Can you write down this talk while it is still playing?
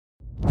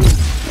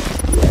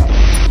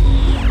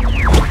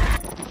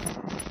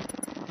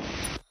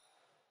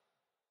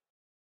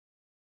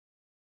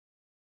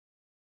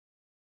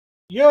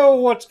Yo,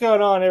 what's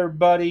going on,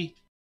 everybody?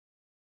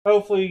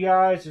 Hopefully, you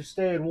guys are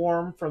staying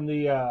warm from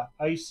the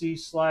icy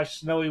slash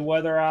snowy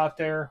weather out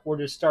there. We're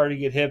just starting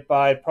to get hit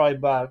by probably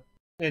about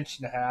an inch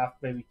and a half,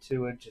 maybe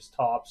 2 inches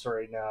tops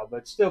right now, but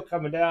it's still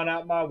coming down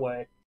out my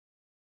way.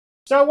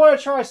 So I want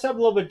to try something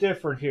a little bit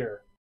different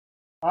here.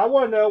 I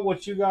want to know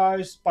what you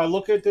guys, by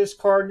looking at this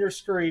card on your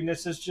screen,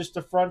 this is just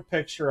the front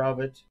picture of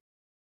it.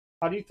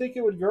 How do you think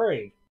it would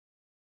grade?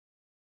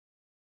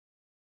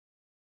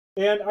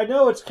 And I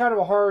know it's kind of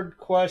a hard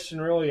question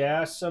to really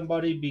ask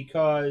somebody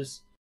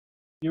because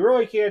you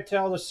really can't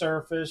tell the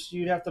surface.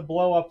 You'd have to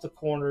blow up the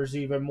corners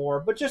even more.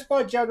 But just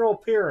by general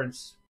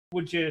appearance,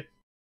 would you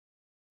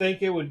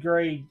think it would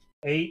grade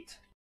 8,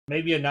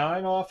 maybe a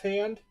 9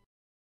 offhand?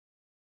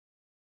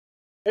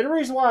 And the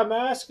reason why I'm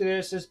asking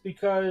this is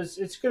because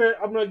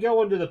I'm gonna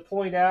go into the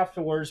point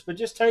afterwards, but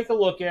just take a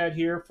look at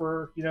here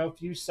for, a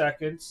few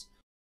seconds.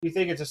 You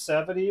think it's a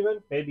 7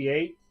 even? Maybe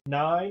 8,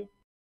 9?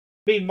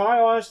 I mean, my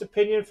honest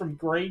opinion from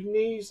grading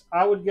these,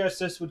 I would guess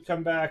this would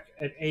come back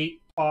an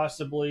 8,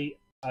 possibly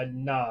a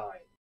 9.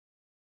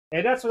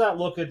 And that's without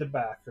looking at the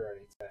back or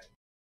anything.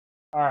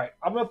 All right,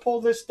 I'm going to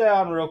pull this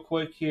down real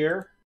quick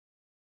here.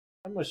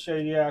 I'm going to show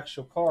you the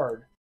actual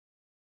card.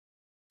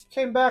 It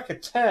came back a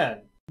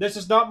 10. This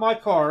is not my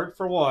card,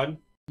 for one.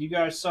 You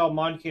guys saw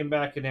mine came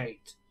back an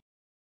 8.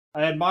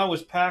 Mine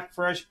was packed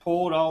fresh,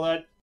 pulled, all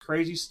that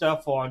crazy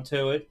stuff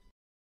onto it.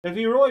 If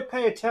you really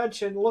pay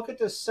attention, look at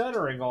the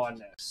centering on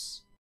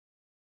this.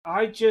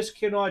 I just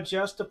cannot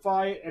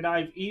justify it, and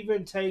I've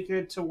even taken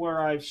it to where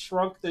I've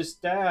shrunk this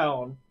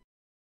down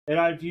and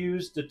I've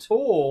used the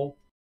tool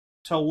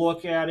to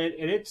look at it,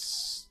 and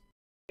it's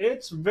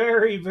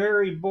very,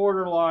 very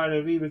borderline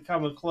of even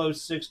coming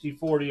close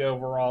 60-40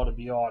 overall, to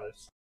be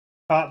honest.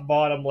 Top,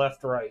 bottom,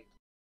 left, right.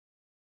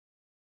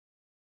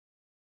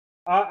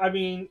 I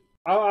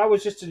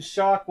was just in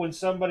shock when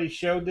somebody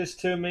showed this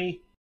to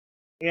me,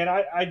 and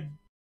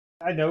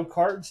I know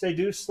cartons, they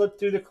do slip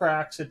through the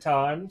cracks at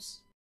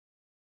times.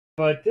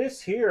 But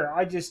this here,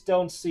 I just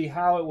don't see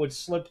how it would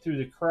slip through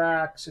the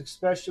cracks,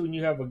 especially when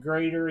you have a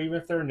grader, even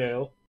if they're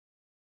new.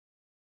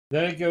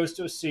 Then it goes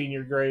to a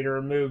senior grader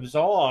and moves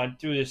on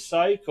through the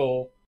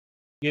cycle.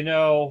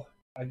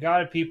 I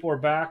got it, people are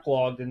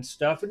backlogged and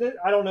stuff. And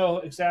I don't know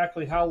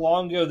exactly how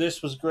long ago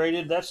this was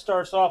graded. That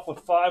starts off with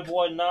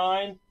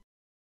 519,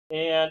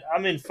 and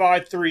I'm in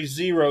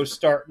 530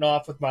 starting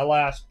off with my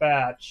last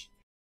batch.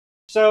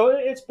 So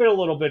it's been a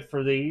little bit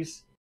for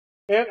these.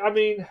 And I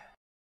mean,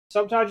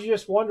 sometimes you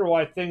just wonder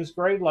why things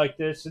grade like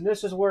this, and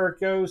this is where it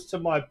goes to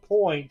my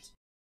point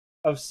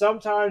of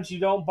sometimes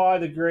you don't buy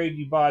the grade,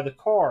 you buy the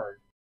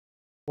card.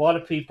 A lot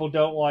of people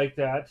don't like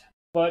that,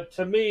 but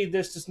to me,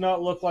 this does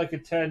not look like a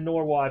 10,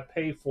 nor will I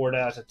pay for it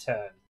as a 10.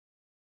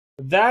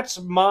 That's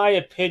my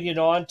opinion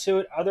onto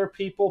it. Other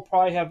people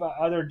probably have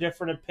other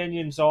different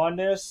opinions on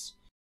this,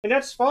 and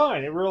that's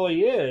fine. It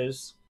really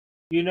is.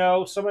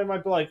 Somebody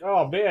might be like,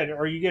 oh man,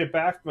 or you get it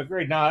back from a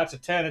grade. Nah, that's a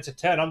 10. It's a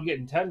 10. I'm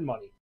getting 10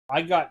 money.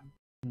 I got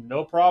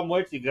no problem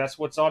with you. That's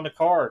what's on the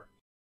card.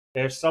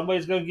 If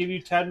somebody's going to give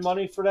you 10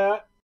 money for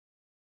that,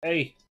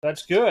 hey,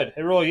 that's good.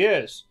 It really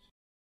is.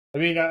 I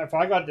mean, if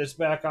I got this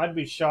back, I'd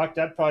be shocked.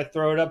 I'd probably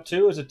throw it up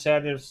too as a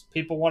 10. If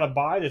people want to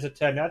buy it as a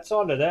 10, that's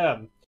on to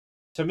them.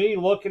 To me,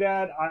 looking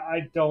at it,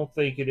 I don't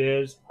think it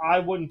is. I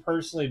wouldn't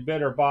personally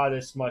bid or buy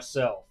this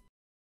myself.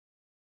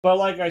 But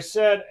like I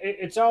said,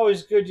 it's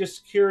always good,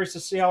 just curious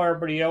to see how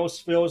everybody else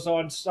feels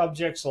on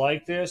subjects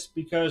like this,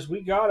 because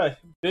we got a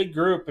big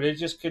group and it's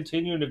just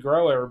continuing to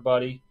grow,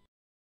 everybody.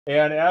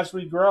 And as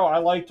we grow, I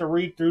like to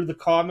read through the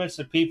comments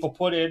that people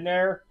put in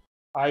there.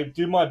 I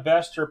do my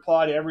best to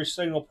reply to every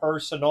single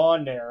person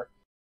on there.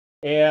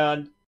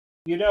 And,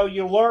 you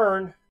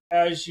learn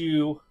as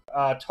you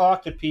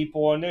talk to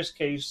people, in this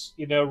case,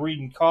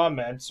 reading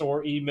comments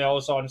or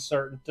emails on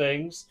certain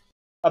things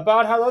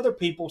about how other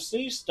people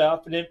see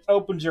stuff, and it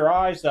opens your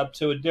eyes up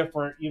to a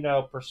different,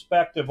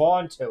 perspective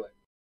onto it.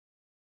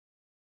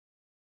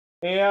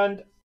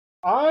 And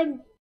I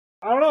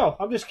don't know.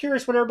 I'm just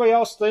curious what everybody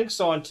else thinks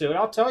onto it.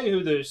 I'll tell you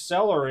who the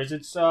seller is.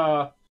 It's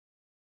I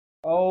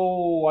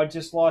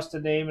just lost the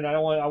name, and I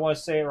want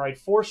to say it right.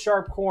 Four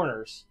Sharp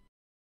Corners.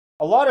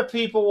 A lot of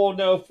people will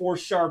know Four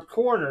Sharp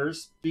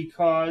Corners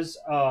because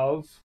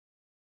of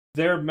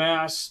their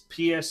mass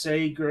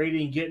PSA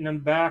grading, getting them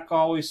back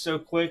always so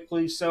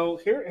quickly. So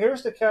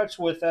here's the catch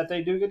with that.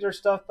 They do get their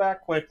stuff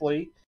back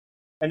quickly,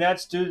 and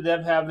that's due to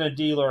them having a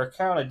dealer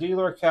account. A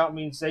dealer account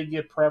means they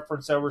get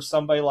preference over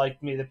somebody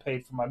like me that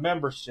paid for my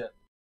membership.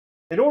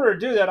 In order to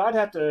do that, I'd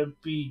have to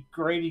be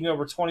grading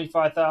over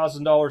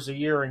 $25,000 a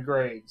year in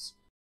grades.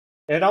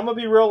 And I'm going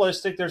to be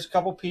realistic. There's a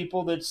couple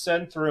people that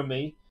send through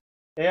me,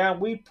 and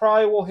we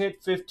probably will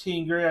hit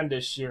 15 grand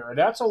this year. And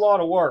that's a lot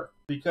of work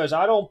because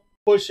I don't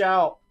push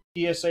out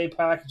PSA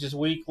packages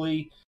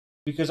weekly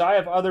because I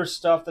have other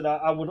stuff that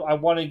I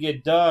want to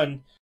get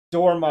done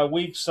during my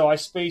week, so I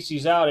space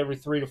these out every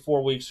 3 to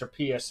 4 weeks for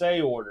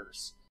PSA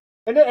orders.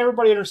 And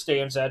everybody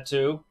understands that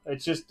too.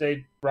 It's just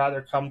they'd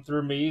rather come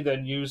through me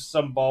than use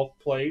some bulk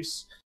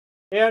place.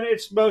 And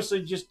it's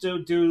mostly just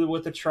to do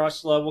with the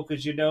trust level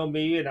because you know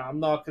me, and I'm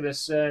not going to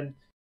send.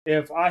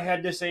 If I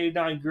had this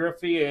 89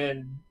 Griffey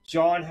and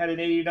John had an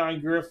 89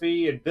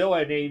 Griffey and Bill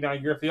had an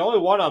 89 Griffey, only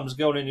one of them's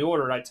going in the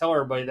order. And I tell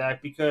everybody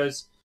that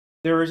because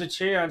there is a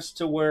chance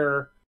to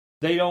where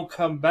they don't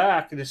come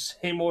back in the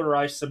same order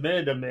I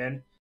submitted them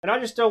in. And I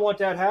just don't want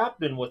that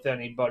happening with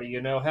anybody,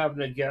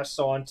 having a guess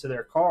onto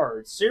their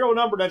cards. Serial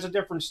number, that's a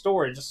different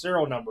story. It's a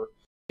serial number.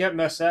 Can't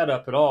mess that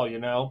up at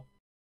all.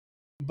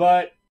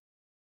 But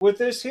with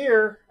this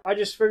here, I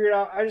just figured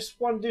out I just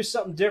want to do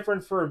something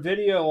different for a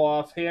video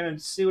offhand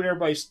and see what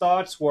everybody's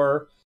thoughts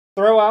were.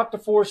 Throw out the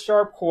four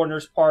sharp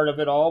corners part of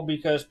it all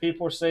because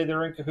people say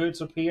they're in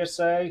cahoots with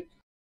PSA.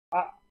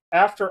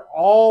 After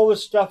all the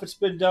stuff that's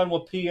been done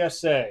with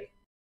PSA,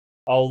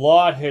 a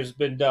lot has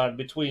been done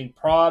between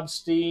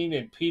Probstein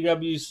and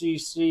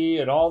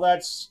PWCC and all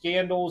that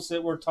scandals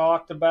that were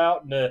talked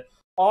about and the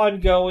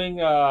ongoing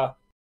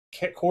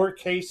court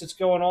case that's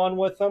going on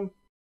with them.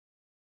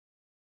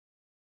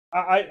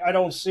 I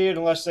don't see it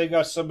unless they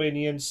got somebody on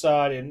the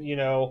inside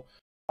and,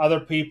 other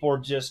people are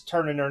just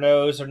turning their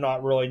nose or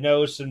not really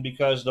noticing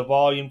because of the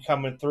volume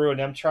coming through and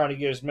them trying to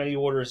get as many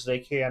orders as they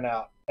can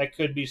out. That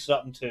could be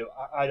something too.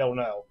 I don't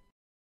know.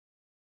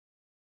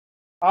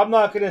 I'm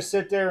not going to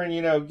sit there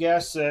and,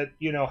 guess at,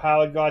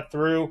 how it got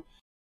through.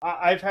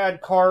 I've had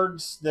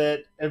cards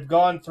that have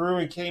gone through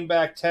and came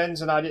back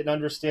tens and I didn't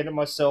understand it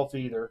myself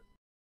either.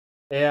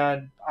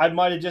 And I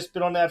might have just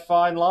been on that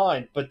fine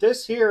line. But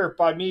this here,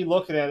 by me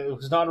looking at it, it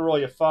was not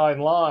really a fine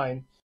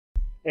line.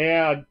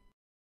 And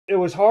it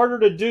was harder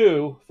to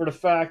do for the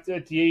fact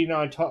that the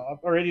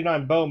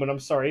 89 Bowman,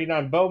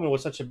 89 Bowman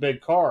was such a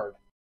big card.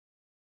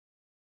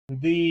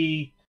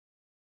 The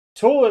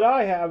tool that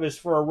I have is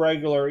for a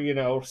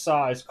regular,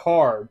 size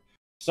card.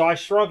 So I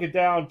shrunk it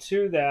down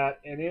to that,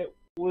 and it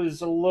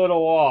was a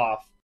little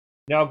off.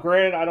 Now,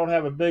 granted, I don't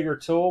have a bigger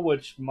tool,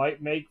 which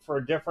might make for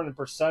different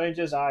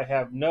percentages. I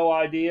have no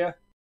idea.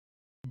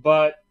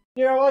 But,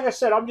 like I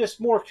said, I'm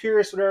just more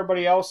curious what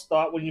everybody else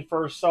thought when you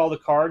first saw the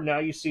card. Now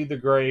you see the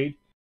grade.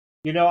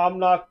 I'm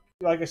not,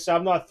 like I said,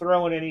 I'm not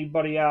throwing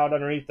anybody out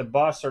underneath the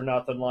bus or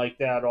nothing like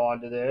that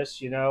onto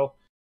this.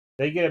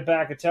 They get it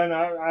back a 10.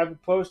 I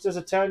would post as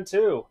a 10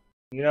 too.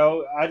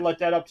 I'd let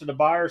that up to the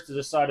buyers to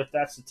decide if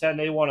that's the 10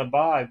 they want to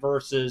buy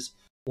versus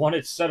one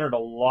that's centered a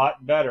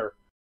lot better.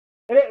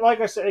 And like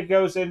I said, it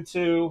goes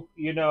into,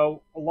 a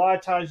lot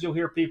of times you'll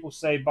hear people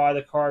say buy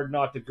the card,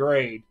 not the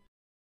grade.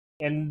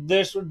 And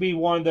this would be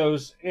one of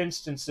those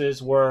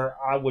instances where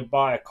I would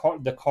buy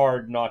the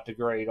card, not the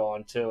grade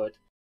onto it.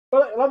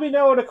 But let me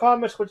know in the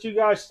comments what you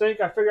guys think.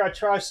 I figured I'd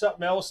try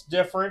something else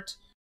different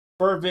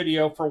for a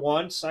video for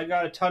once. I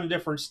got a ton of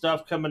different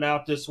stuff coming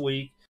out this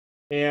week.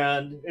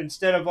 And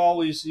instead of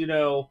always, doing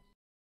a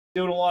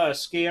lot of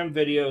scam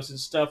videos and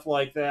stuff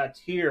like that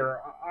here,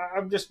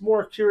 I'm just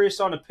more curious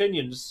on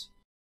opinions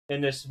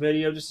in this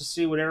video just to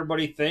see what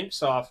everybody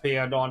thinks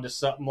offhand onto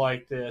something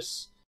like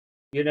this.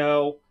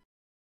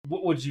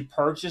 Would you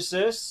purchase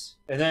this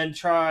and then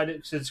try to,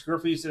 since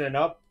Griffey's in an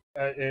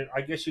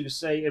I guess you could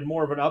say in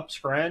more of an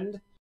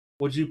uptrend,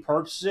 would you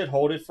purchase it,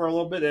 hold it for a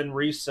little bit, then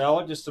resell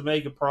it just to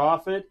make a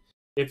profit?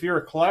 If you're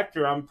a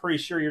collector, I'm pretty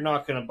sure you're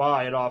not going to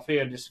buy it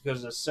offhand just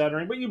because of the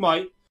centering, but you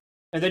might.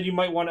 And then you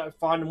might want to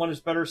find one that's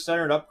better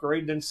centered,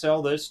 upgrade, then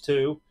sell this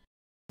too.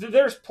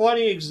 There's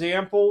plenty of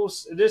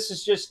examples. This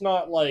is just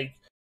not like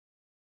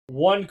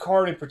one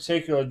card in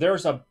particular.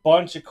 There's a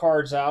bunch of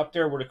cards out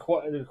there with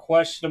a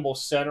questionable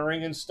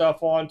centering and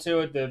stuff onto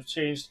it that have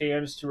changed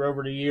hands through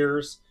over the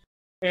years.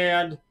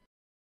 And,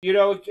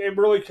 it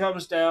really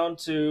comes down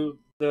to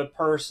the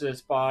person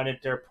that's buying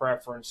it, their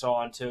preference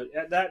onto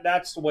it.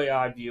 That's the way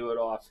I view it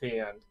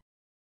offhand.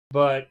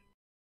 But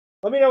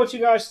let me know what you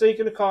guys think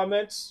in the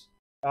comments.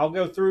 I'll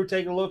go through,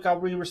 take a look.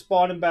 I'll be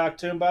responding back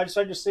to them. But I just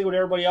like to see what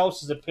everybody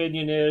else's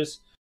opinion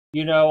is,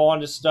 on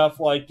the stuff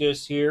like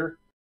this here.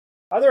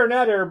 Other than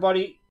that,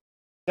 everybody,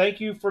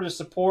 thank you for the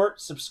support,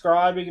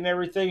 subscribing and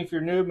everything. If you're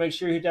new, make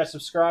sure you hit that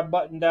subscribe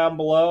button down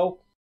below.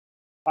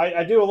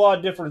 I do a lot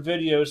of different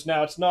videos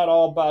now. It's not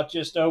all about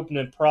just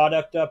opening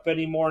product up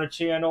anymore on the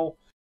channel.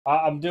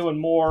 I'm doing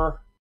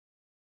more,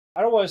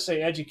 I don't want to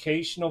say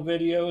educational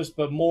videos,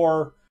 but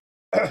more,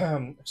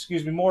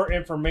 more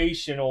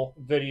informational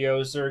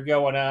videos that are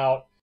going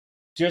out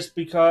just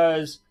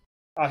because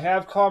I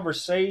have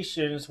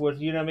conversations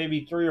with,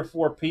 maybe 3 or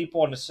 4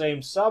 people on the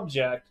same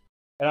subject.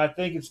 And I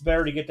think it's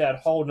better to get that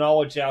whole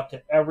knowledge out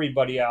to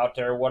everybody out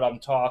there, what I'm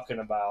talking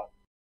about.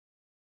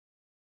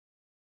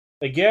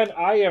 Again,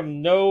 I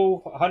am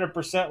no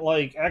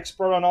 100%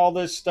 expert on all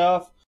this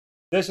stuff.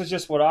 This is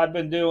just what I've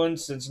been doing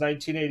since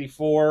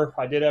 1984.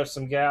 I did have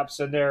some gaps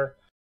in there,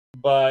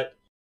 but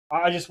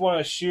I just want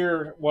to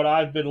share what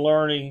I've been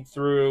learning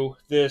through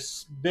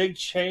this big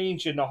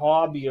change in the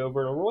hobby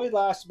over the really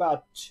last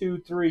about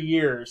 2-3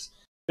 years.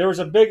 There was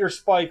a bigger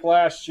spike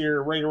last year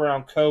right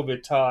around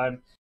COVID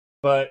time,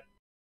 but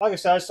like I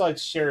said, I just like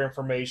to share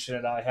information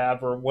that I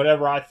have or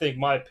whatever I think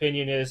my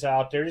opinion is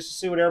out there just to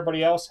see what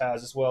everybody else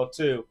has as well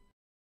too.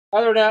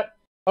 Other than that,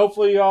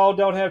 Hopefully, y'all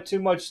don't have too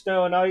much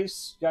snow and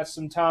ice. Got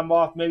some time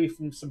off, maybe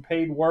from some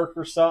paid work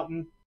or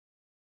something.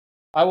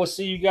 I will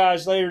see you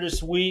guys later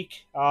this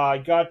week. I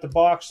got the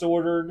box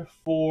ordered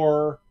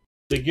for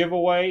the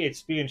giveaway.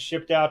 It's being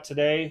shipped out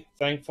today,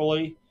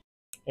 thankfully.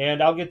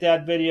 And I'll get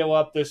that video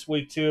up this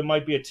week, too. It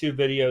might be a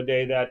 2-video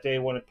day that day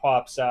when it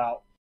pops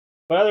out.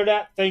 But other than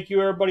that, thank you,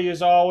 everybody,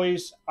 as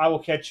always. I will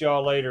catch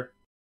y'all later.